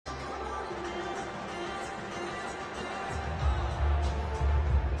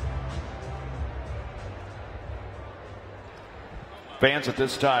Fans, at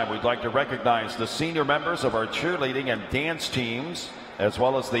this time, we'd like to recognize the senior members of our cheerleading and dance teams, as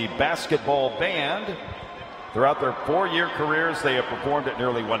well as the basketball band. Throughout their 4-year careers, they have performed at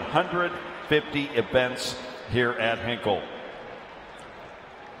nearly 150 events here at Hinkle.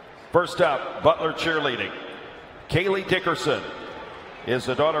 First up, Butler cheerleading. Kaylee Dickerson is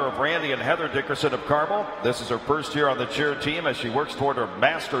the daughter of Randy and Heather Dickerson of Carmel. This is her first year on the cheer team as she works toward her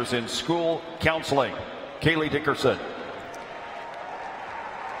master's in school counseling. Kaylee Dickerson.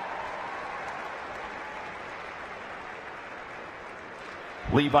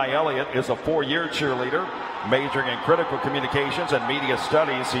 Levi Elliott is a 4-year cheerleader, majoring in critical communications and media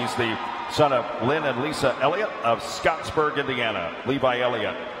studies. He's the son of Lynn and Lisa Elliott of Scottsburg, Indiana. Levi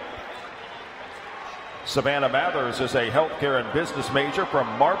Elliott. Savannah Mathers is a healthcare and business major from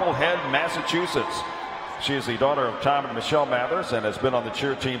Marblehead, Massachusetts. She is the daughter of Tom and Michelle Mathers and has been on the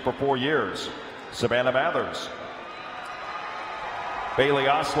cheer team for 4 years. Savannah Mathers. Bailey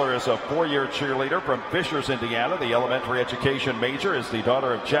Osler is a 4-year cheerleader from Fishers, Indiana. The elementary education major is the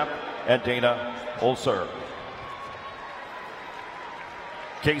daughter of Jeff and Dana Ulser.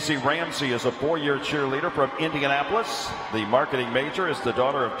 Casey Ramsey is a 4-year cheerleader from Indianapolis. The marketing major is the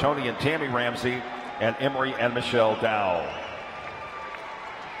daughter of Tony and Tammy Ramsey and Emery and Michelle Dow.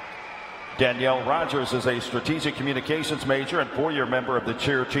 Danielle Rogers is a strategic communications major and 4-year member of the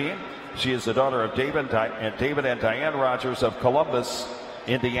cheer team. She is the daughter of David and Diane Rogers of Columbus,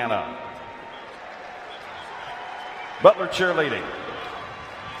 Indiana. Butler cheerleading.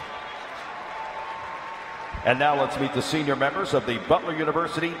 And now let's meet the senior members of the Butler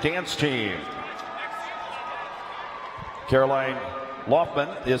University dance team. Caroline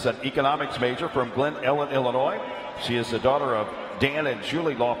Loftman is an economics major from Glen Ellen, Illinois. She is the daughter of Dan and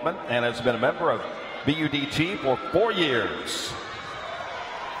Julie Loftman and has been a member of BUDT for 4 years.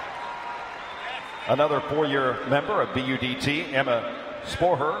 Another 4-year member of BUDT, Emma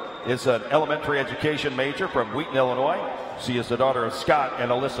Sporher, is an elementary education major from Wheaton, Illinois. She is the daughter of Scott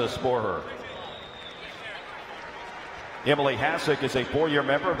and Alyssa Sporher. Emily Hassick is a 4-year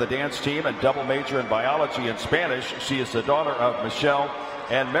member of the dance team and double major in biology and Spanish. She is the daughter of Michelle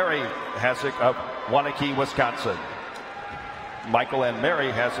and Mary Hassick of Waunakee, Wisconsin. Michael and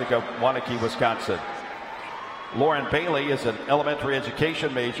Mary Hassick of Waunakee, Wisconsin. Lauren Bailey is an elementary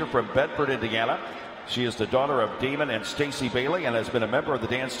education major from Bedford, Indiana. She is the daughter of Damon and Stacy Bailey and has been a member of the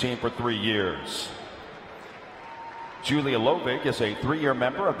dance team for 3 years. Julia Lovig is a 3-year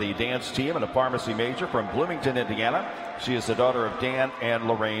member of the dance team and a pharmacy major from Bloomington, Indiana. She is the daughter of Dan and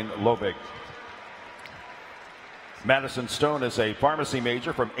Lorraine Lovig. Madison Stone is a pharmacy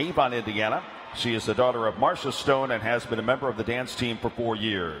major from Avon, Indiana. She is the daughter of Marcia Stone and has been a member of the dance team for 4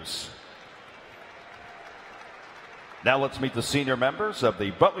 years. Now let's meet the senior members of the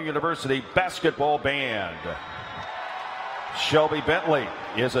Butler University basketball band. Shelby Bentley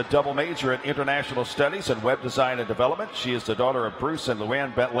is a double major in international studies and web design and development. She is the daughter of Bruce and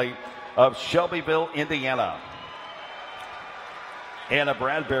Luann Bentley of Shelbyville, Indiana. Anna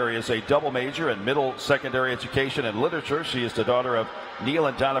Bradbury is a double major in middle secondary education and literature. She is the daughter of Neil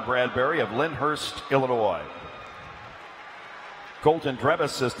and Donna Bradbury of Lyndhurst, Illinois. Colton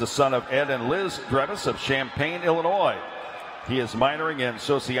Drevis is the son of Ed and Liz Drevis of Champaign, Illinois. He is minoring in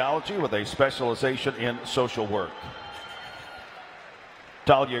sociology with a specialization in social work.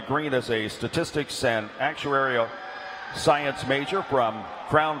 Talia Green is a statistics and actuarial science major from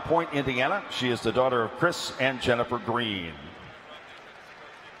Crown Point, Indiana. She is the daughter of Chris and Jennifer Green.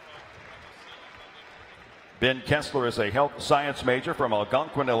 Ben Kessler is a health science major from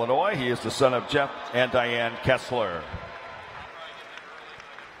Algonquin, Illinois. He is the son of Jeff and Diane Kessler.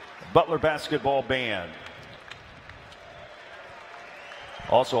 Butler basketball band.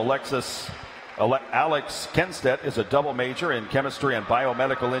 Also Alex Kenstedt is a double major in chemistry and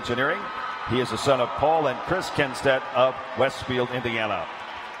biomedical engineering. He is the son of Paul and Chris Kenstedt of Westfield, Indiana.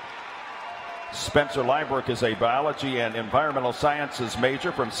 Spencer Liebrook is a biology and environmental sciences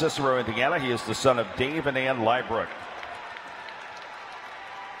major from Cicero, Indiana. He is the son of Dave and Ann Liebrook.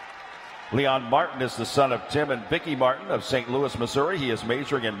 Leon Martin is the son of Tim and Vicki Martin of St. Louis, Missouri. He is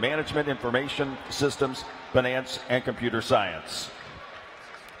majoring in management, information systems, finance, and computer science.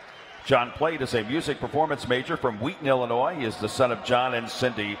 John Plate is a music performance major from Wheaton, Illinois. He is the son of John and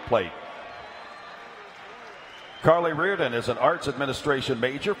Cindy Plate. Carly Reardon is an arts administration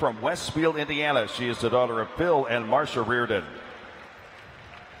major from Westfield, Indiana. She is the daughter of Phil and Marcia Reardon.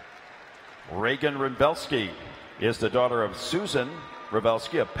 Reagan Rybelski is the daughter of Susan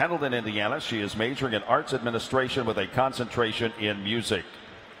Rybelski of Pendleton, Indiana. She is majoring in arts administration with a concentration in music.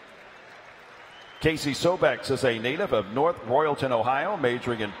 Casey Sobex is a native of North Royalton, Ohio,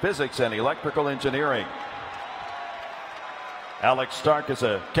 majoring in physics and electrical engineering. Alex Stark is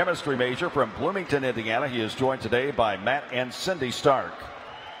a chemistry major from Bloomington, Indiana. He is joined today by Matt and Cindy Stark.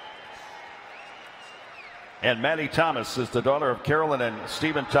 And Maddie Thomas is the daughter of Carolyn and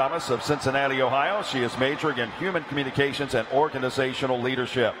Stephen Thomas of Cincinnati, Ohio. She is majoring in human communications and organizational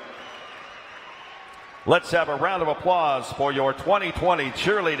leadership. Let's have a round of applause for your 2020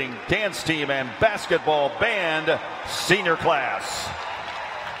 cheerleading, dance team, and basketball band senior class.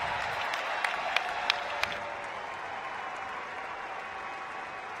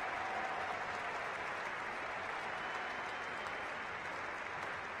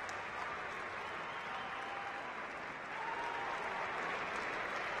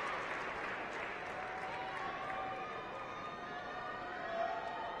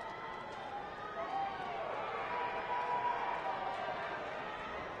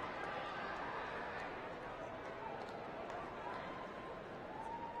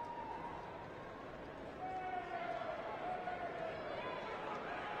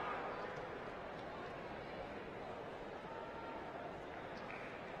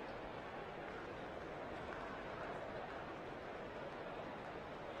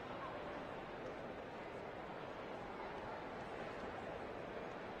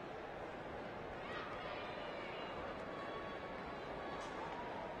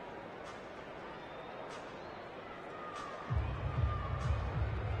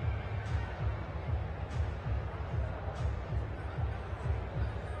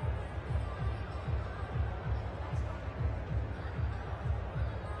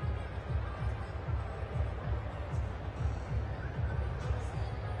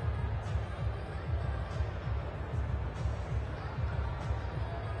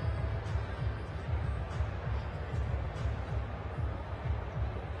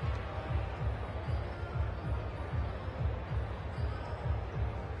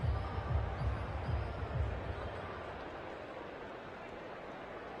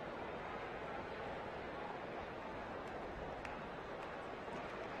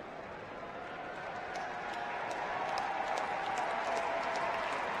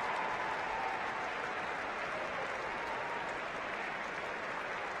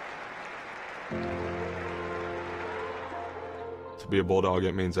 To be a Bulldog,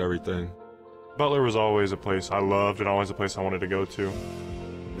 it means everything. Butler was always a place I loved and always a place I wanted to go to.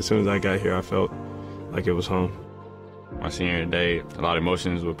 As soon as I got here, I felt like it was home. My senior day, a lot of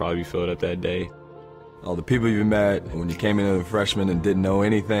emotions would probably be filled up that day. All the people you met when you came in as a freshman and didn't know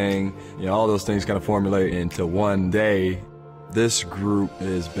anything, all those things kind of formulate into one day. This group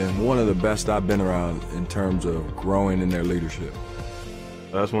has been one of the best I've been around in terms of growing in their leadership.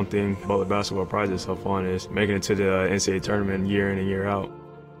 That's one thing Butler basketball prides itself on, is making it to the NCAA tournament year in and year out.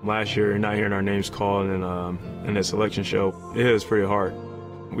 Last year, not hearing our names called in the selection show, it was pretty hard.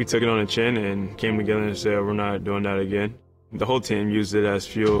 We took it on the chin and came together and said, we're not doing that again. The whole team used it as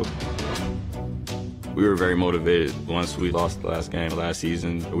fuel. We were very motivated. Once we lost the last game last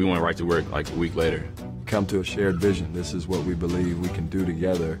season, we went right to work like a week later. Come to a shared vision. This is what we believe we can do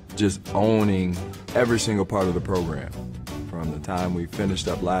together. Just owning every single part of the program. From the time we finished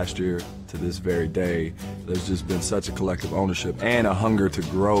up last year to this very day, there's just been such a collective ownership and a hunger to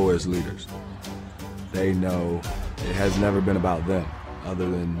grow as leaders. They know it has never been about them, other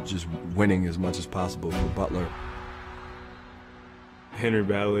than just winning as much as possible for Butler. Henry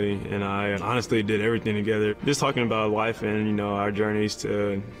Bailey and I honestly did everything together. Just talking about life and, our journeys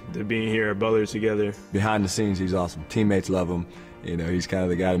to being here at Butler together. Behind the scenes, he's awesome. Teammates love him. He's kind of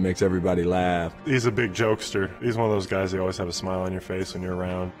the guy that makes everybody laugh. He's a big jokester. He's one of those guys that always have a smile on your face when you're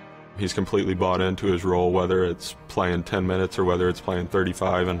around. He's completely bought into his role, whether it's playing 10 minutes or whether it's playing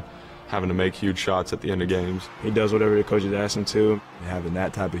 35 and having to make huge shots at the end of games. He does whatever the coaches ask him to. Having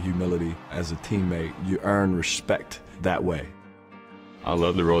that type of humility as a teammate, you earn respect that way. I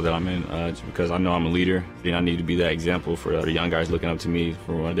love the role that I'm in just because I know I'm a leader, and I need to be that example for the young guys looking up to me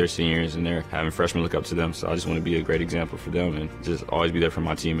for one of their seniors, and they're having freshmen look up to them. So I just want to be a great example for them and just always be there for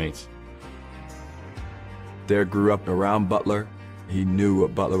my teammates. Dare grew up around Butler. He knew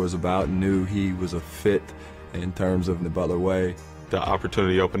what Butler was about, knew he was a fit in terms of the Butler way. The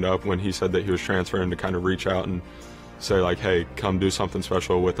opportunity opened up when he said that he was transferring to kind of reach out and say, like, hey, come do something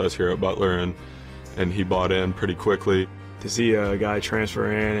special with us here at Butler, and he bought in pretty quickly. To see a guy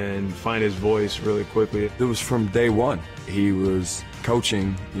transfer in and find his voice really quickly. It was from day one. He was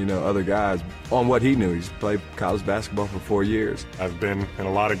coaching, other guys on what he knew. He's played college basketball for 4 years. I've been in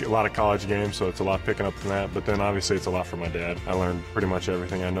a lot of college games, so it's a lot picking up from that. But then obviously it's a lot from my dad. I learned pretty much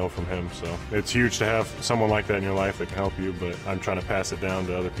everything I know from him. So it's huge to have someone like that in your life that can help you, but I'm trying to pass it down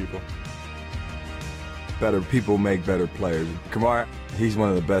to other people. Better people make better players. Kamar, he's one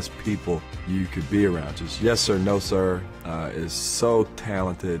of the best people you could be around. Just yes sir, no sir, is so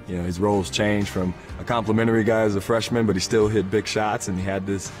talented. You know, his roles changed from a complimentary guy as a freshman, but he still hit big shots, and he had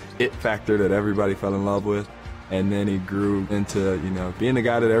this it factor that everybody fell in love with. And then he grew into, you know, being the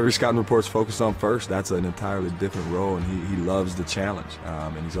guy that every scouting report's focused on first. That's an entirely different role, and he loves the challenge,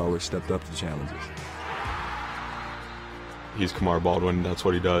 and he's always stepped up to challenges. He's Kamar Baldwin. That's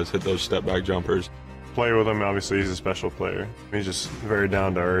what he does, hit those step-back jumpers. Play with him, obviously he's a special player. He's just very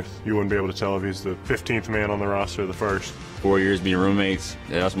down to earth. You wouldn't be able to tell if he's the 15th man on the roster or the first. 4 years being roommates,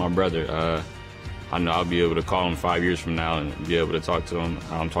 yeah, that's my brother. I know I'll be able to call him 5 years from now and be able to talk to him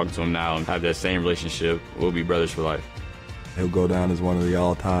how I'm talking to him now and have that same relationship. We'll be brothers for life. He'll go down as one of the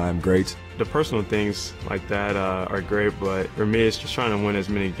all-time greats. The personal things like that are great, but for me it's just trying to win as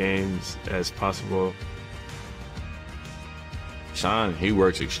many games as possible. Sean, he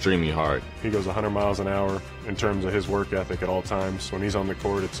works extremely hard. He goes 100 miles an hour in terms of his work ethic at all times. When he's on the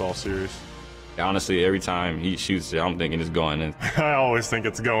court, it's all serious. Honestly, every time he shoots it, I'm thinking it's going in. I always think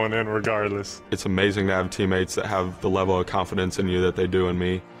it's going in regardless. It's amazing to have teammates that have the level of confidence in you that they do in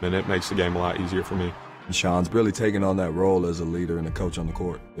me, and it makes the game a lot easier for me. Sean's really taken on that role as a leader and a coach on the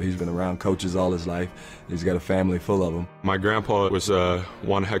court. He's been around coaches all his life. He's got a family full of them. My grandpa was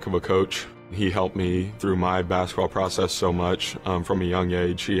one heck of a coach. He helped me through my basketball process so much from a young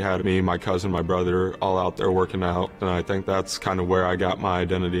age. He had me, my cousin, my brother all out there working out, and I think that's kind of where I got my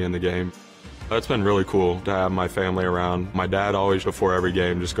identity in the game. It's been really cool to have my family around. My dad always, before every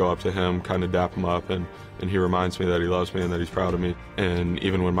game, just go up to him, kind of dap him up, and he reminds me that he loves me and that he's proud of me. And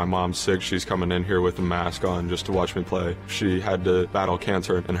even when my mom's sick, she's coming in here with a mask on just to watch me play. She had to battle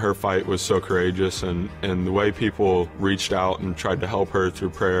cancer, and her fight was so courageous, and the way people reached out and tried to help her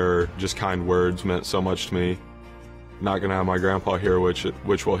through prayer, just kind words, meant so much to me. Not gonna have my grandpa here, which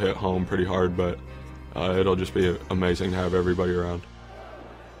will hit home pretty hard, but it'll just be amazing to have everybody around.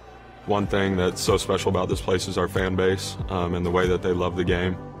 One thing that's so special about this place is our fan base and the way that they love the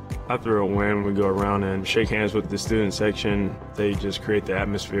game. After a win, we go around and shake hands with the student section. They just create the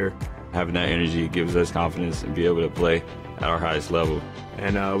atmosphere. Having that energy gives us confidence and be able to play at our highest level.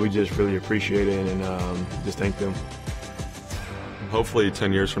 And we just really appreciate it and just thank them. Hopefully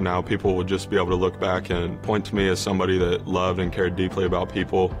 10 years from now, people will just be able to look back and point to me as somebody that loved and cared deeply about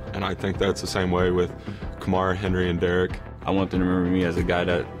people. And I think that's the same way with Kamar, Henry, and Derek. I want them to remember me as a guy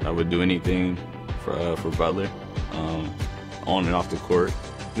that I would do anything for Butler, on and off the court.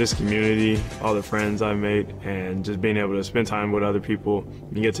 This community, all the friends I've made, and just being able to spend time with other people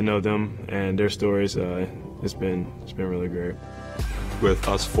and get to know them and their stories, it's been really great. With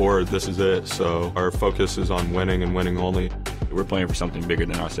us four, this is it, so our focus is on winning and winning only. We're playing for something bigger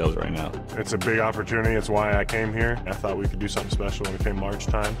than ourselves right now. It's a big opportunity. It's why I came here. I thought we could do something special when it came March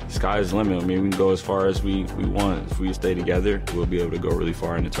time. Sky's the limit. I mean, we can go as far as we want. If we stay together, we'll be able to go really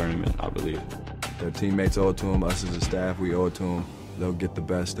far in the tournament, I believe. Their teammates owe it to them. Us as a staff, we owe it to them. They'll get the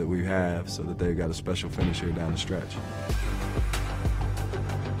best that we have so that they've got a special finish here down the stretch.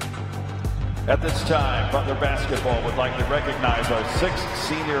 At this time, Butler basketball would like to recognize our 6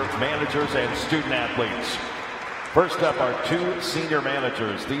 senior managers and student athletes. First up are 2 senior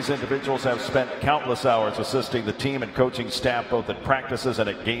managers. These individuals have spent countless hours assisting the team and coaching staff both at practices and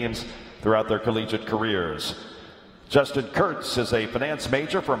at games throughout their collegiate careers. Justin Kurtz is a finance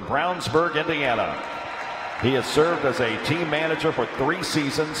major from Brownsburg, Indiana. He has served as a team manager for 3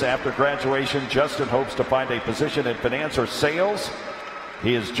 seasons. After graduation, Justin hopes to find a position in finance or sales.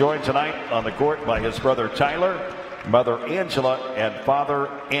 He is joined tonight on the court by his brother Tyler, mother Angela, and father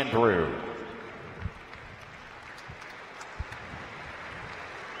Andrew.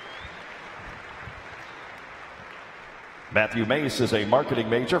 Matthew Mace is a marketing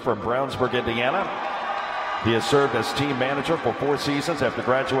major from Brownsburg, Indiana. He has served as team manager for 4 seasons. After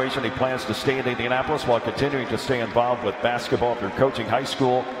graduation, he plans to stay in Indianapolis while continuing to stay involved with basketball through coaching high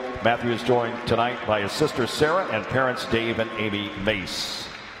school. Matthew is joined tonight by his sister Sarah and parents Dave and Amy Mace.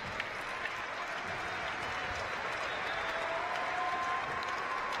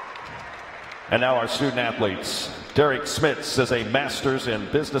 And now our student athletes. Derek Smits is a master's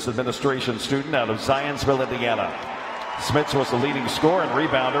in business administration student out of Zionsville, Indiana. Smits was the leading scorer and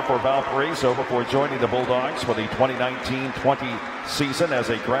rebounder for Valparaiso before joining the Bulldogs for the 2019-20 season as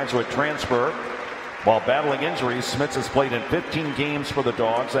a graduate transfer. While battling injuries, Smits has played in 15 games for the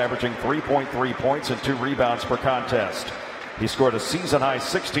Dogs, averaging 3.3 points and 2 rebounds per contest. He scored a season-high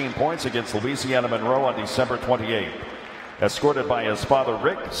 16 points against Louisiana Monroe on December 28th. Escorted by his father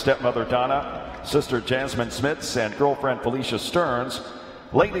Rick, stepmother Donna, sister Jasmine Smits, and girlfriend Felicia Stearns,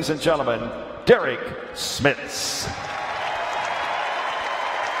 ladies and gentlemen, Derek Smits.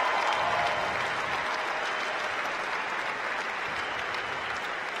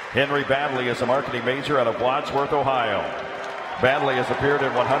 Henry Badley is a marketing major out of Wadsworth, Ohio. Badley has appeared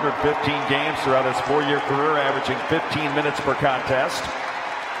in 115 games throughout his 4-year career, averaging 15 minutes per contest.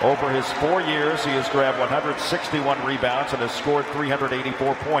 Over his 4 years, he has grabbed 161 rebounds and has scored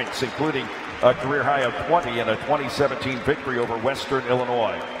 384 points, including a career high of 20 in a 2017 victory over Western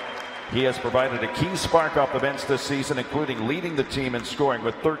Illinois. He has provided a key spark off the bench this season, including leading the team in scoring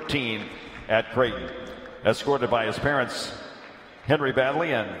with 13 at Creighton. Escorted by his parents, Henry Badley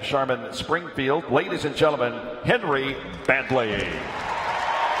and Charmin Springfield, ladies and gentlemen, Henry Badley.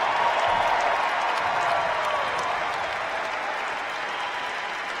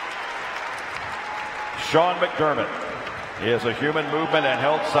 Sean McDermott is a human movement and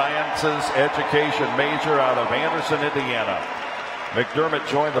health sciences education major out of Anderson, Indiana. McDermott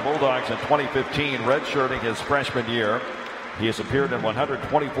joined the Bulldogs in 2015, redshirting his freshman year. He has appeared in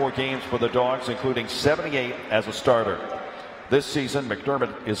 124 games for the Dogs, including 78 as a starter. This season,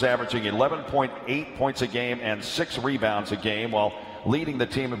 McDermott is averaging 11.8 points a game and 6 rebounds a game, while leading the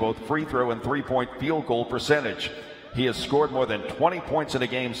team in both free throw and three-point field goal percentage. He has scored more than 20 points in a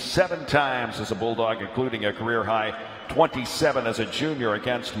game 7 times as a Bulldog, including a career-high 27 as a junior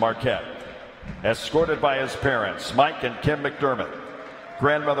against Marquette. Escorted by his parents, Mike and Kim McDermott,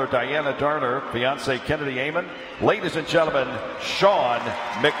 grandmother Diana Darner, fiance Kennedy Amon, ladies and gentlemen, Sean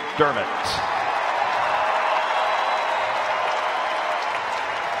McDermott.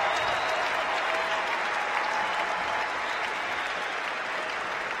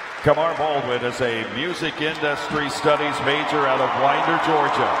 Kamar Baldwin is a music industry studies major out of Winder,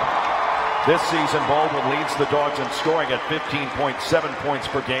 Georgia. This season, Baldwin leads the Dogs in scoring at 15.7 points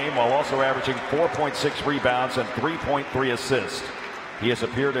per game, while also averaging 4.6 rebounds and 3.3 assists. He has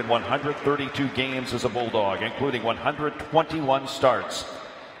appeared in 132 games as a Bulldog, including 121 starts.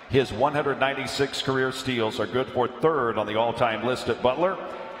 His 196 career steals are good for 3rd on the all-time list at Butler,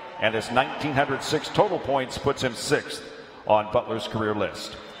 and his 1,906 total points puts him 6th on Butler's career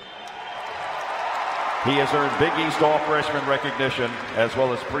list. He has earned Big East All-Freshman recognition, as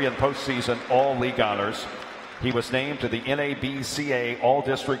well as pre- and postseason All-League honors. He was named to the NABCA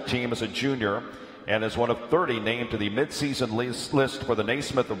All-District team as a junior, and is one of 30 named to the midseason list for the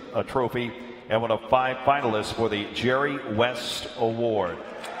Naismith Trophy, and one of 5 finalists for the Jerry West Award.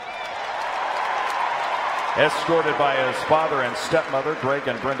 Escorted by his father and stepmother, Greg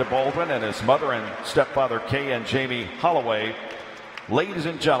and Brenda Baldwin, and his mother and stepfather, Kay and Jamie Holloway, ladies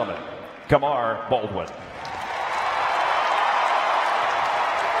and gentlemen, Kamar Baldwin.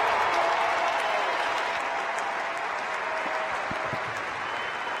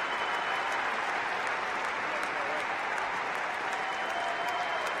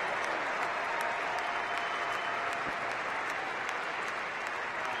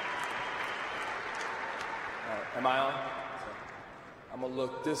 Am I on? I'm gonna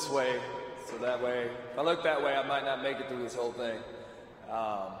look this way, so that way, if I look that way, I might not make it through this whole thing.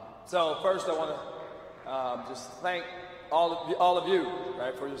 So first I want to just thank all of you,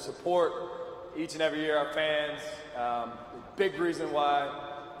 right, for your support each and every year, our fans. The big reason why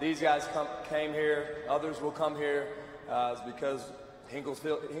these guys came here, others will come here, is because Hinkle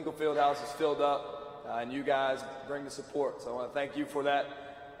Fieldhouse is filled up, and you guys bring the support. So I want to thank you for that.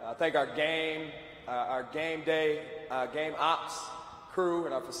 Thank our game day, game ops crew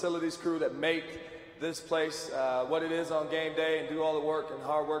and our facilities crew that make this place what it is on game day, and do all the work and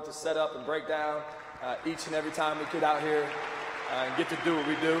hard work to set up and break down each and every time we get out here and get to do what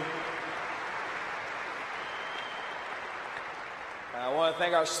we do. I want to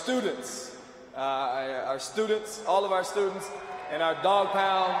thank our students, all of our students, and our Dog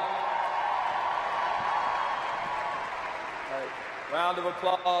Pound. Round of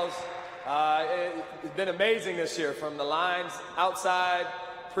applause. It's been amazing this year, from the lines outside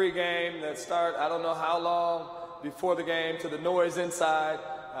pre-game that start I don't know how long before the game to the noise inside.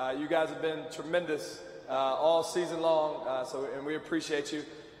 You guys have been tremendous all season long, and we appreciate you.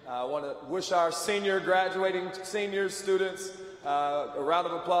 I want to wish our graduating senior students a round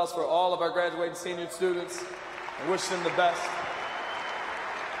of applause for all of our graduating senior students, and wish them the best.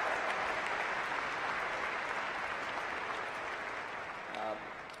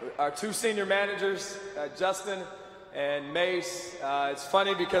 Our 2 senior managers, Justin and Mace. It's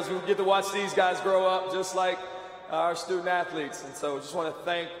funny because we get to watch these guys grow up just like our student athletes, and so just want to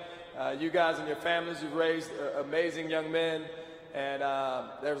thank you guys and your families. You've raised amazing young men, and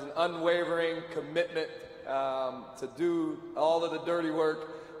there's an unwavering commitment to do all of the dirty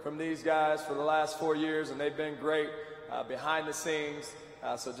work from these guys for the last 4 years, and they've been great behind the scenes.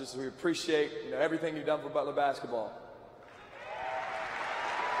 So just we appreciate everything you've done for Butler basketball.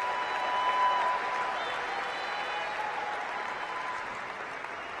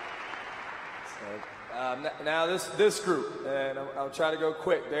 Now this group, and I'll try to go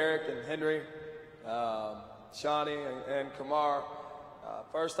quick. Derek and Henry, Shawnee and Kamar.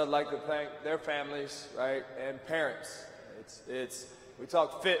 First, I'd like to thank their families, right, and parents. We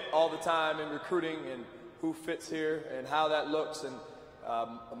talk fit all the time in recruiting and who fits here and how that looks, and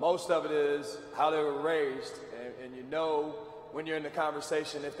most of it is how they were raised, and you know when you're in the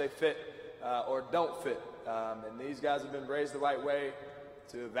conversation if they fit or don't fit. And these guys have been raised the right way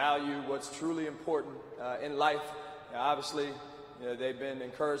to value what's truly important in life. Obviously, they've been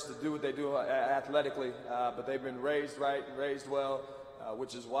encouraged to do what they do athletically, but they've been raised right and raised well,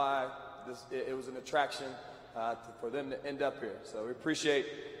 which is why it was an attraction for them to end up here. So we appreciate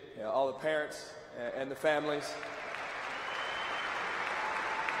all the parents and the families.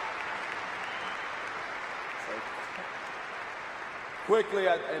 So, quickly,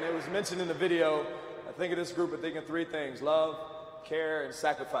 and it was mentioned in the video, I think of this group, I think of three things: love, care, and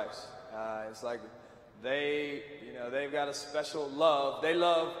sacrifice. It's like they've got a special love. They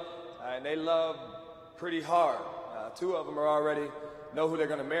love, and they love pretty hard. Two of them are already know who they're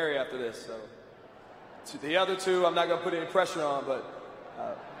going to marry after this. So the other two, I'm not going to put any pressure on,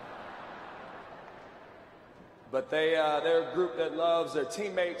 but they're a group that loves their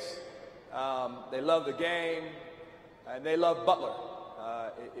teammates. They love the game, and they love Butler.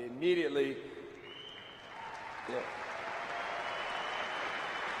 Immediately. Yeah.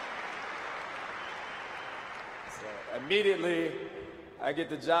 So immediately, I get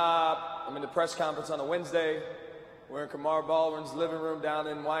the job. I'm in the press conference on a Wednesday. We're in Kamar Baldwin's living room down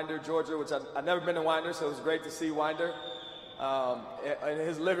in Winder, Georgia, which I've never been to Winder, so it was great to see Winder. In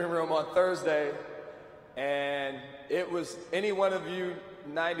his living room on Thursday, and it was any one of you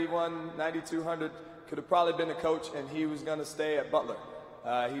 91, 9200 could have probably been a coach, and he was going to stay at Butler.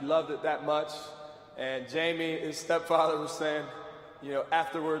 He loved it that much. And Jamie, his stepfather, was saying,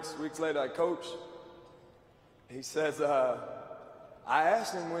 afterwards, weeks later, like, Coach, he says, I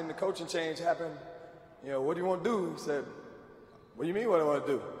asked him when the coaching change happened, what do you want to do? He said, what do you mean what do I want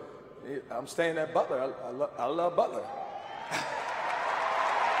to do? I'm staying at Butler. I love Butler.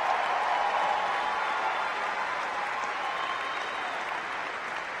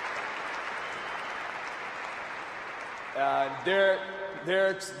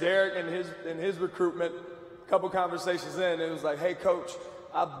 Derek in his recruitment, a couple conversations in, it was like, hey, Coach,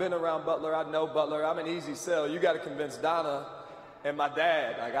 I've been around Butler. I know Butler. I'm an easy sell. You got to convince Donna and my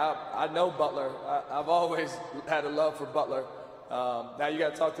dad. Like, I know Butler. I've always had a love for Butler. Now you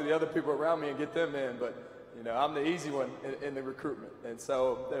got to talk to the other people around me and get them in, but I'm the easy one in the recruitment. And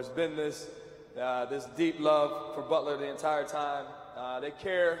so there's been this deep love for Butler the entire time. They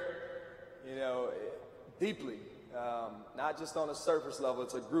care, deeply. Not just on a surface level.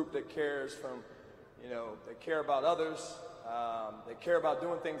 It's a group that cares from, they care about others. They care about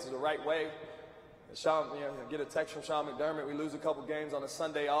doing things the right way. Sean, get a text from Sean McDermott. We lose a couple games on a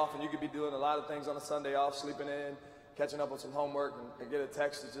Sunday off, and you could be doing a lot of things on a Sunday off, sleeping in, catching up on some homework, and get a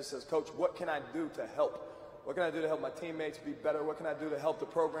text that just says, Coach, what can I do to help? What can I do to help my teammates be better? What can I do to help the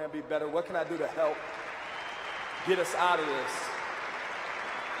program be better? What can I do to help get us out of this?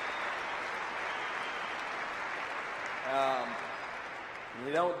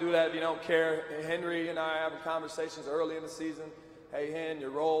 You don't do that if you don't care. Henry and I are having conversations early in the season. Hey, Hen,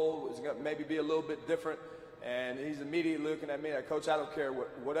 your role is going to maybe be a little bit different. And he's immediately looking at me like, Coach, I don't care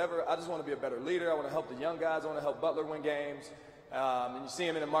whatever. I just want to be a better leader. I want to help the young guys. I want to help Butler win games. And you see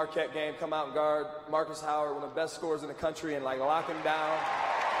him in a Marquette game come out and guard Marcus Howard, one of the best scorers in the country, and lock him down.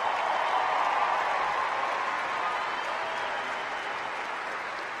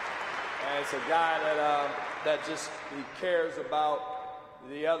 And it's a guy that just he cares about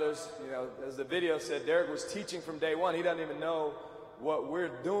the others. As the video said, Derek was teaching from day one. He doesn't even know what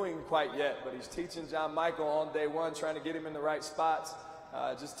we're doing quite yet, but he's teaching John Michael on day one, trying to get him in the right spots.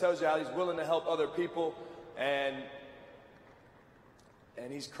 It just tells you how he's willing to help other people, and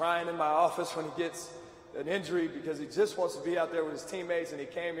he's crying in my office when he gets an injury because he just wants to be out there with his teammates, and he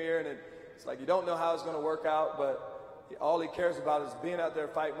came here, and it's like you don't know how it's going to work out, but all he cares about is being out there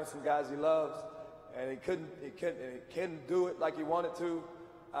fighting with some guys he loves, and he couldn't do it like he wanted to,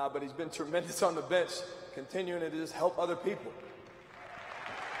 but he's been tremendous on the bench, continuing to just help other people.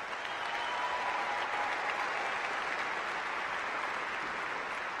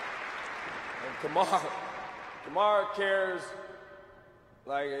 Kamar cares.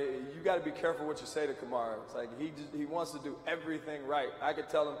 Like, you got to be careful what you say to Kamar. It's like he wants to do everything right. I could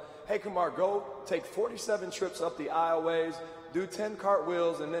tell him, hey, Kamar, go take 47 trips up the aisleways, do 10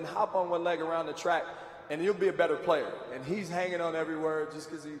 cartwheels, and then hop on one leg around the track, and you'll be a better player. And he's hanging on every word just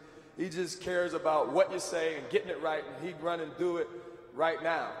because he just cares about what you say and getting it right, and he'd run and do it. right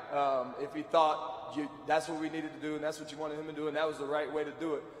now. If he thought that's what we needed to do and that's what you wanted him to do and that was the right way to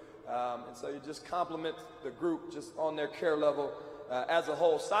do it. And so you just compliment the group just on their care level as a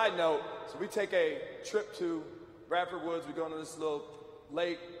whole. Side note, so we take a trip to Bradford Woods. We go into this little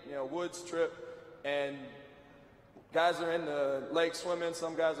lake, woods trip, and guys are in the lake swimming.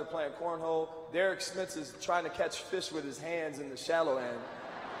 Some guys are playing cornhole. Derek Smith is trying to catch fish with his hands in the shallow end.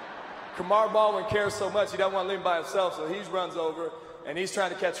 Kamar Baldwin cares so much, he doesn't want to leave him by himself, so he runs over, and he's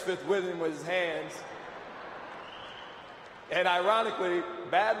trying to catch fish with him with his hands. And ironically,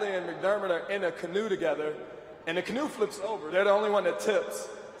 Badley and McDermott are in a canoe together, and the canoe flips over. They're the only one that tips,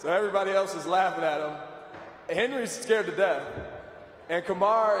 so everybody else is laughing at him. Henry's scared to death, and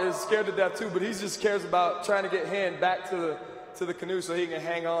Kamar is scared to death too, but he just cares about trying to get Hen back to the canoe so he can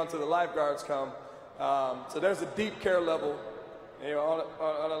hang on till the lifeguards come. So there's a deep care level,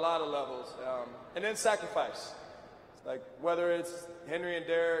 on a lot of levels. And then sacrifice. Like whether it's Henry and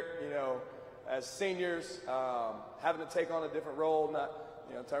Derek, as seniors, having to take on a different role, not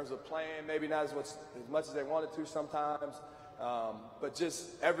in terms of playing, maybe not as much as they wanted to sometimes, but just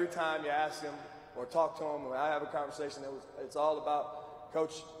every time you ask him or talk to him, when I have a conversation, it's all about,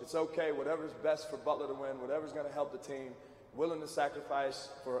 Coach, it's okay, whatever's best for Butler to win, whatever's going to help the team, willing to sacrifice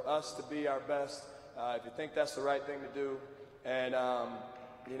for us to be our best, if you think that's the right thing to do, and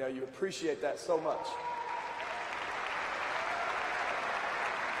you appreciate that so much.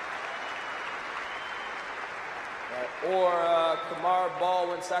 Or Kamar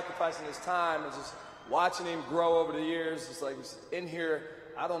Baldwin sacrificing his time and just watching him grow over the years. It's like he's in here,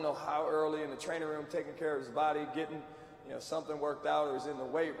 I don't know how early, in the training room, taking care of his body, getting something worked out, or he's in the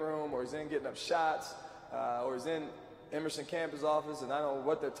weight room, or he's in getting up shots, or he's in Emerson Camp's office, and I don't know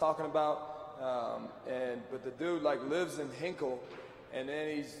what they're talking about. But the dude lives in Hinkle, and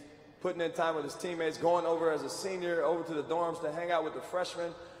then he's putting in time with his teammates, going over as a senior over to the dorms to hang out with the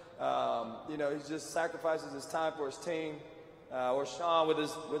freshmen. He just sacrifices his time for his team. Or Sean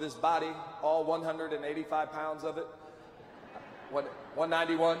with his body, all 185 pounds of it.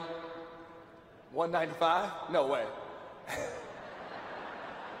 191? 195? No way.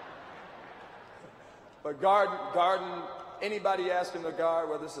 But guarding anybody you ask him to guard,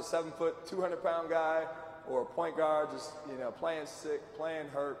 whether it's a 7-foot, 200-pound guy or a point guard, just playing sick, playing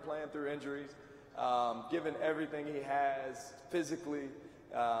hurt, playing through injuries, giving everything he has physically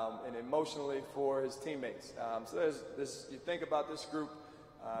and emotionally for his teammates. So there's this. You think about this group,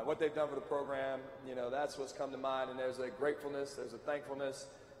 what they've done for the program. That's what's come to mind. And there's a gratefulness, there's a thankfulness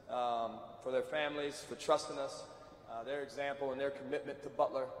for their families, for trusting us, their example and their commitment to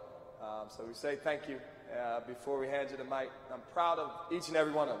Butler. So we say thank you before we hand you the mic. I'm proud of each and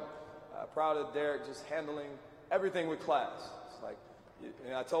every one of them. Proud of Derek just handling everything with class. It's like,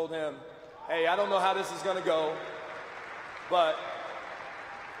 I told him, hey, I don't know how this is going to go, but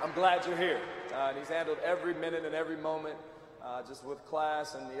I'm glad you're here. And he's handled every minute and every moment just with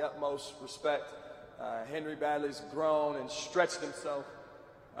class and the utmost respect. Henry Badley's grown and stretched himself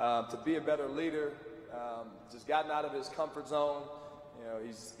to be a better leader, just gotten out of his comfort zone.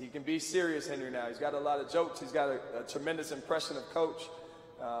 He can be serious, Henry, now. He's got a lot of jokes. He's got a tremendous impression of Coach.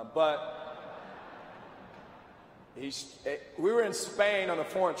 But we were in Spain on a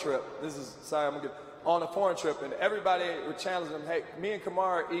foreign trip. On a foreign trip, and everybody would challenge him, hey, me and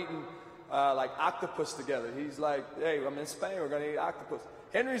Kamar are eating octopus together. He's like, hey, I'm in Spain, we're going to eat octopus.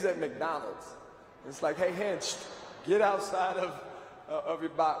 Henry's at McDonald's. It's like, hey, Hinch, get outside of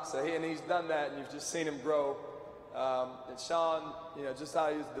your box. And he's done that, and you've just seen him grow. And Sean, just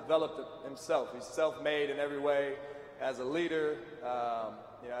how he's developed himself. He's self-made in every way, as a leader,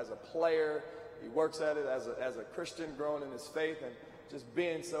 as a player. He works at it as a Christian, growing in his faith, and just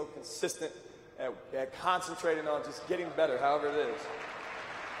being so consistent at concentrating on just getting better, however it is.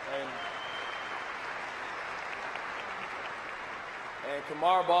 And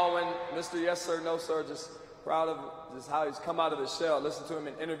Kamar Baldwin, Mr. Yes Sir, No Sir, just proud of just how he's come out of his shell. Listen to him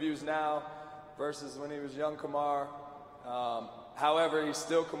in interviews now versus when he was young Kamar. However, he's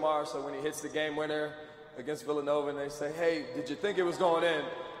still Kamar, so when he hits the game winner against Villanova and they say, hey, did you think it was going in?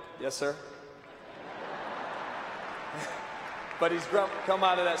 Yes, sir. But he's come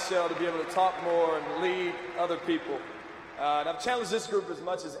out of that shell to be able to talk more and lead other people. And I've challenged this group as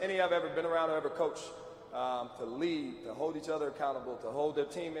much as any I've ever been around or ever coached to lead, to hold each other accountable, to hold their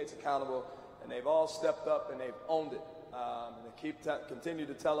teammates accountable. And they've all stepped up and they've owned it. And they continue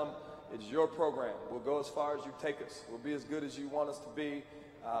to tell them, it's your program. We'll go as far as you take us. We'll be as good as you want us to be.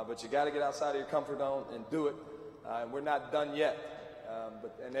 But you got to get outside of your comfort zone and do it. And we're not done yet.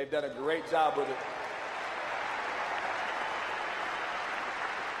 And they've done a great job with it.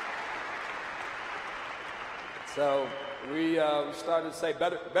 So we started to say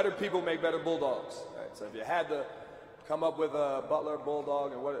better people make better Bulldogs. Right? So if you had to come up with a Butler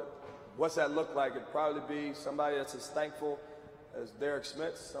Bulldog and what's that look like, it'd probably be somebody that's as thankful as Derek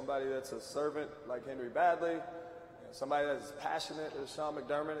Schmitz, somebody that's a servant like Henry Badley, somebody that's as passionate as Sean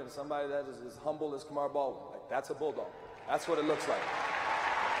McDermott, and somebody that is as humble as Kamar Baldwin. Like, that's a Bulldog. That's what it looks like.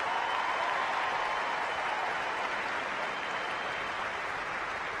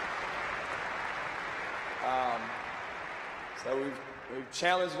 So we've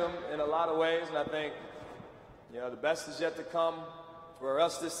challenged them in a lot of ways, and I think, the best is yet to come for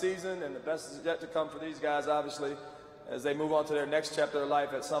us this season, and the best is yet to come for these guys, obviously, as they move on to their next chapter of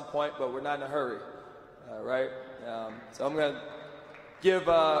life at some point, but we're not in a hurry, right? So I'm going to give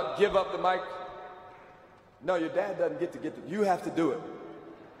up the mic. No, your dad doesn't get to you have to do it.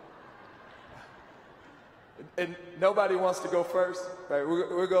 And nobody wants to go first, right?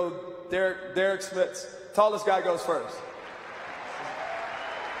 We'll go Derek Schmitz. Tallest guy goes first.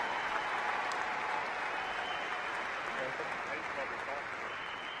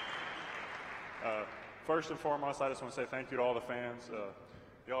 First and foremost, I just want to say thank you to all the fans.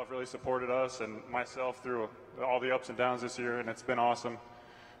 Y'all have really supported us and myself through all the ups and downs this year, and it's been awesome.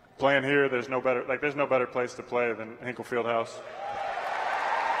 Playing here, there's no better place to play than Hinkle Fieldhouse.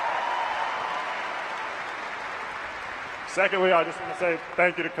 Secondly, I just want to say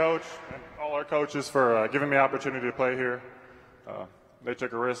thank you to Coach and all our coaches for giving me the opportunity to play here. They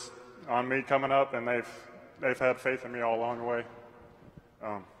took a risk on me coming up, and they've had faith in me all along the way.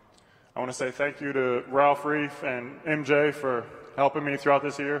 I want to say thank you to Ralph Reef and MJ for helping me throughout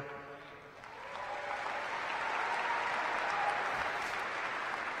this year.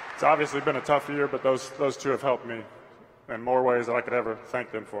 It's obviously been a tough year, but those two have helped me in more ways than I could ever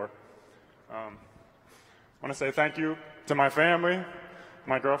thank them for. I want to say thank you to my family,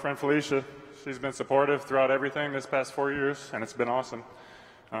 my girlfriend Felicia. She's been supportive throughout everything this past 4 years, and it's been awesome.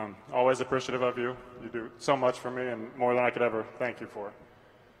 Always appreciative of you. You do so much for me and more than I could ever thank you for.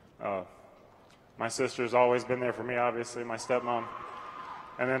 My sister's always been there for me, obviously, my stepmom.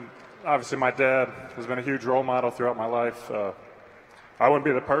 And then, obviously, my dad has been a huge role model throughout my life. I wouldn't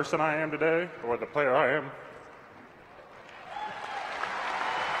be the person I am today or the player I am.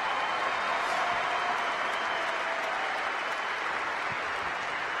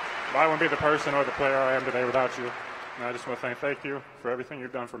 I wouldn't be the person or the player I am today without you. And I just want to thank you for everything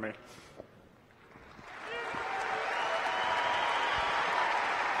you've done for me.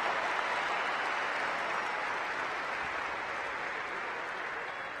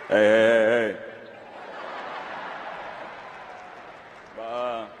 Hey.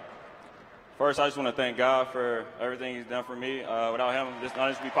 First, I just want to thank God for everything He's done for me. Without Him, this none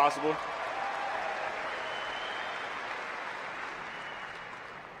of this would be possible.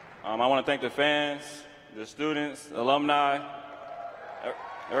 I want to thank the fans, the students, the alumni,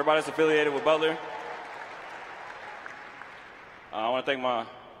 everybody that's affiliated with Butler. I want to thank my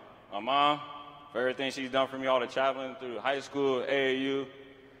mom for everything she's done for me, all the traveling through high school, AAU,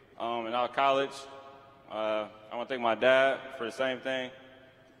 and now college. I want to thank my dad for the same thing.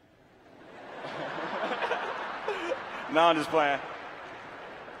 No, I'm just playing.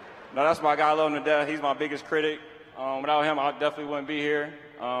 No, that's my guy. I love him to death. He's my biggest critic. Without him, I definitely wouldn't be here.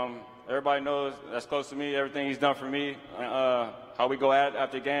 Everybody knows that's close to me, everything he's done for me, how we go at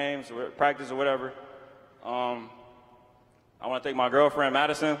after games, or practice, or whatever. I want to thank my girlfriend,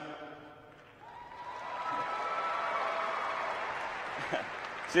 Madison.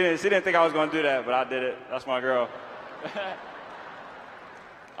 She didn't think I was going to do that, but I did it. That's my girl.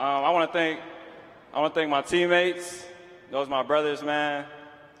 I want to thank my teammates. Those my brothers, man.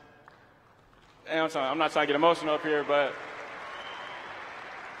 And I'm not trying to get emotional up here, but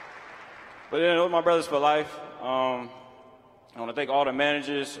yeah, those are my brothers for life. I want to thank all the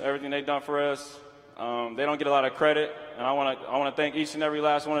managers, everything they've done for us. They don't get a lot of credit, and I want to thank each and every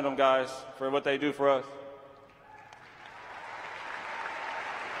last one of them guys for what they do for us.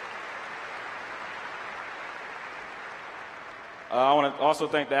 I want to also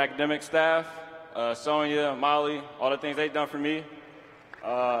thank the academic staff, Sonia, Molly, all the things they've done for me.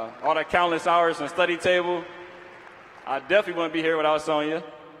 All the countless hours on the study table. I definitely wouldn't be here without Sonia.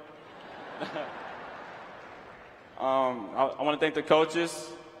 I want to thank the coaches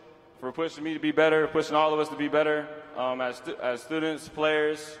for pushing me to be better, pushing all of us to be better as students,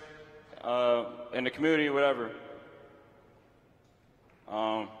 players, in the community, whatever.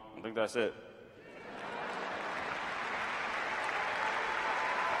 I think that's it.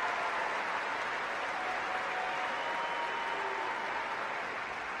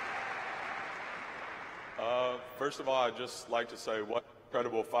 First of all, I'd just like to say what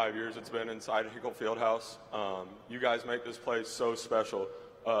Incredible 5 years it's been inside Hinkle Fieldhouse. You guys make this place so special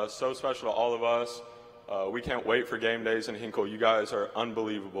to all of us. We can't wait for game days in Hinkle. You guys are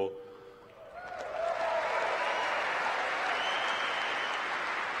unbelievable.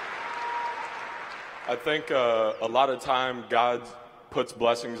 I think a lot of time God puts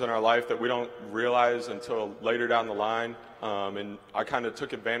blessings in our life that we don't realize until later down the line. And I kind of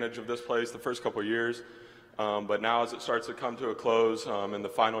took advantage of this place the first couple of years. But now as it starts to come to a close in the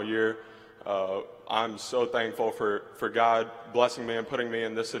final year, I'm so thankful for God blessing me and putting me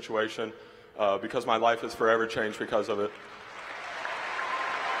in this situation because my life has forever changed because of it.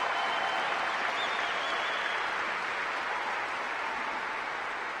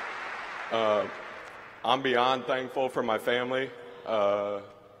 I'm beyond thankful for my family.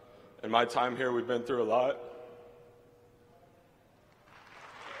 In my time here, we've been through a lot.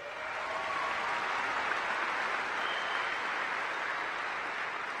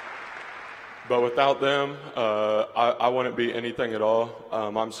 But without them, I wouldn't be anything at all.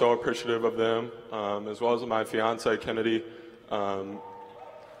 I'm so appreciative of them, as well as my fiance, Kennedy.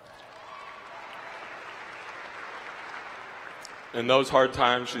 In those hard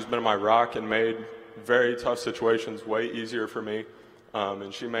times, she's been my rock and made very tough situations way easier for me,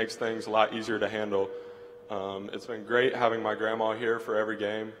 and she makes things a lot easier to handle. It's been great having my grandma here for every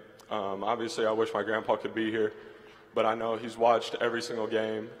game. Obviously, I wish my grandpa could be here, but I know he's watched every single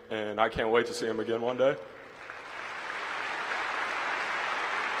game, and I can't wait to see him again one day.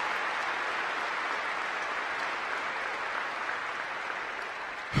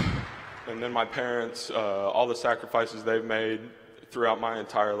 And then my parents, all the sacrifices they've made throughout my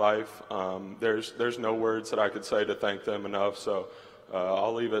entire life, there's no words that I could say to thank them enough, so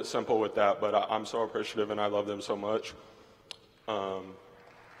I'll leave it simple with that, but I'm so appreciative and I love them so much.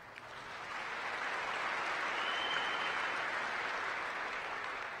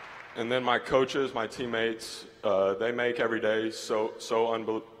 And then my coaches, my teammates, they make every day so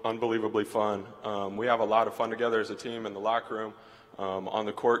unbelievably fun. We have a lot of fun together as a team in the locker room, on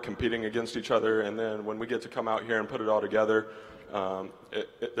the court competing against each other, and then when we get to come out here and put it all together,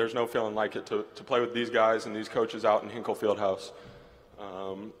 there's no feeling like it to play with these guys and these coaches out in Hinkle Fieldhouse.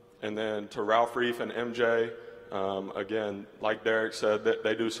 And then to Ralph Reef and MJ, again, like Derek said, that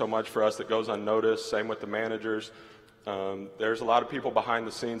they do so much for us that goes unnoticed. Same with the managers. There's a lot of people behind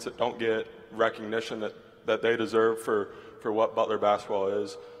the scenes that don't get recognition that they deserve for what Butler basketball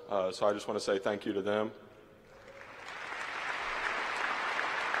is. So I just want to say thank you to them.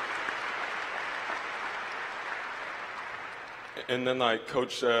 And then, like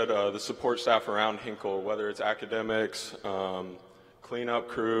Coach said, the support staff around Hinkle, whether it's academics, cleanup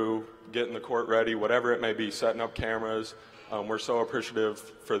crew, getting the court ready, whatever it may be, setting up cameras, we're so appreciative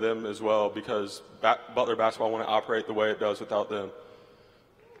for them as well because Butler basketball wouldn't operate the way it does without them.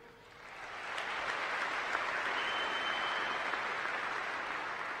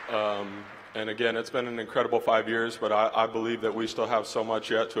 And again, it's been an incredible 5 years, but I believe that we still have so much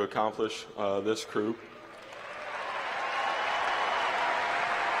yet to accomplish, this crew.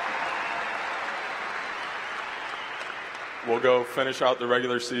 We'll go finish out the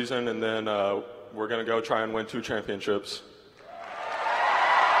regular season, and then we're going to go try and win 2 championships.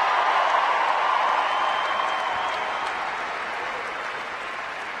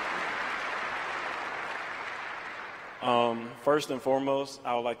 First and foremost,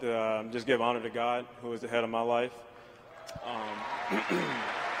 I would like to just give honor to God, who is the head of my life.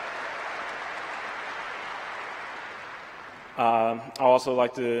 I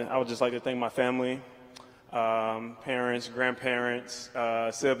would just like to thank my family, parents, grandparents,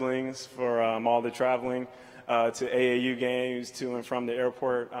 siblings for all the traveling to AAU games, to and from the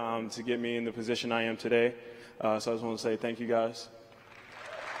airport to get me in the position I am today. So I just want to say thank you guys.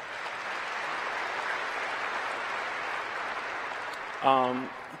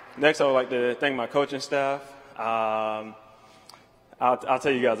 Next, I would like to thank my coaching staff. I'll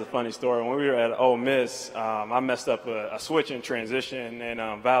tell you guys a funny story. When we were at Ole Miss, I messed up a switch in transition,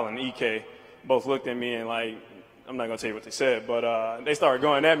 and Val and EK both looked at me and, like, I'm not going to tell you what they said, but they started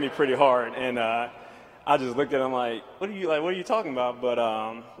going at me pretty hard, and I just looked at them like, what are you talking about? But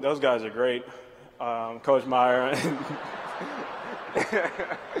those guys are great. Coach Meyer.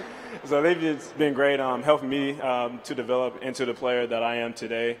 So they've just been great, helping me to develop into the player that I am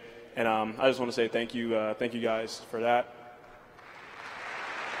today. And I just want to say thank you guys for that.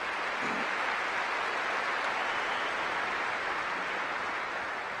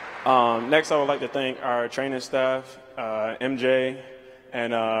 Next, I would like to thank our training staff, MJ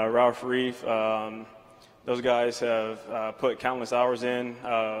and Ralph Reef. Those guys have put countless hours in,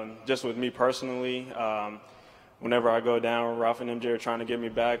 just with me personally. whenever I go down, Ralph and MJ are trying to get me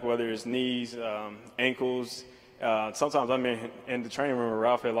back, whether it's knees, ankles. Sometimes I'm in the training room with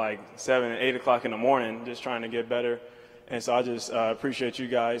Ralph at like 7 and 8 o'clock in the morning just trying to get better. And so I just appreciate you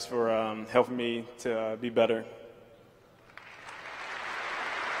guys for helping me to be better.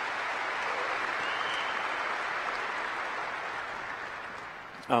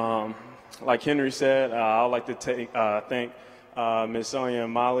 Like Henry said, I'd like to thank Ms. Sonia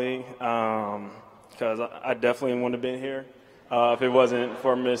and Molly because I definitely wouldn't have been here if it wasn't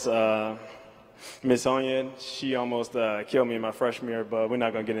for Miss Sonia. She almost killed me in my freshman year, but we're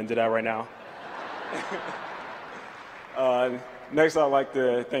not going to get into that right now. Next, I'd like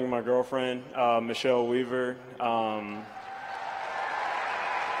to thank my girlfriend, Michelle Weaver.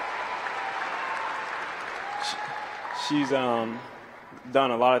 She's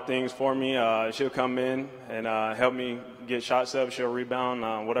done a lot of things for me. She'll come in and help me get shots up. She'll rebound.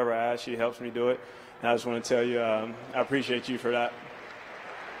 Whatever I ask, she helps me do it. And I just want to tell you, I appreciate you for that.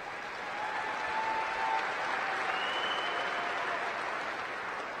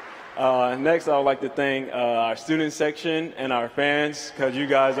 Next, I would like to thank our student section and our fans because you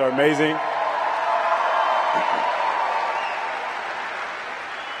guys are amazing.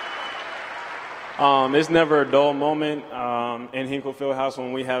 It's never a dull moment in Hinkle Fieldhouse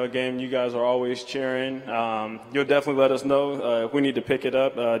when we have a game. You guys are always cheering. You'll definitely let us know if we need to pick it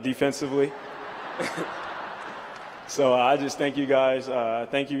up defensively. So I just thank you guys.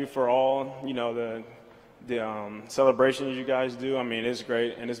 Thank you for all, the celebrations you guys do. I mean, it's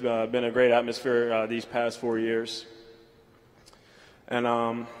great, and it's been a great atmosphere these past 4 years. And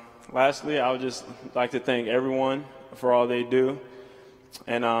lastly, I would just like to thank everyone for all they do.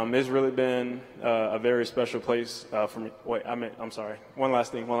 And it's really been a very special place for me. I'm sorry. One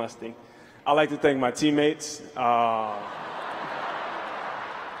last thing. I'd like to thank my teammates.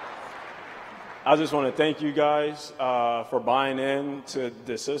 I just want to thank you guys for buying in to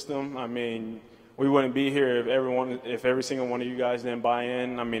the system. I mean, we wouldn't be here if every single one of you guys didn't buy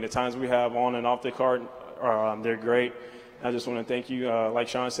in. I mean, the times we have on and off the court, they're great. I just want to thank you. Like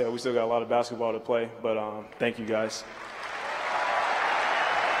Sean said, we still got a lot of basketball to play, but thank you guys.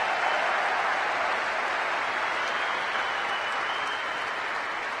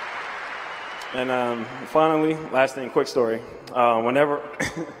 And finally, last thing, quick story. Whenever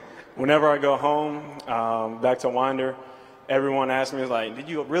I go home, back to Winder, everyone asks me, like, did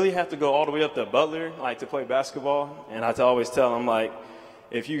you really have to go all the way up to Butler, like, to play basketball? And I always tell them, like,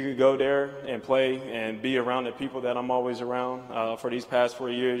 if you could go there and play and be around the people that I'm always around for these past 4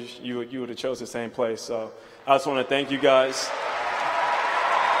 years, you would have chose the same place. So I just want to thank you guys.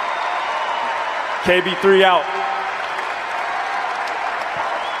 KB3 out.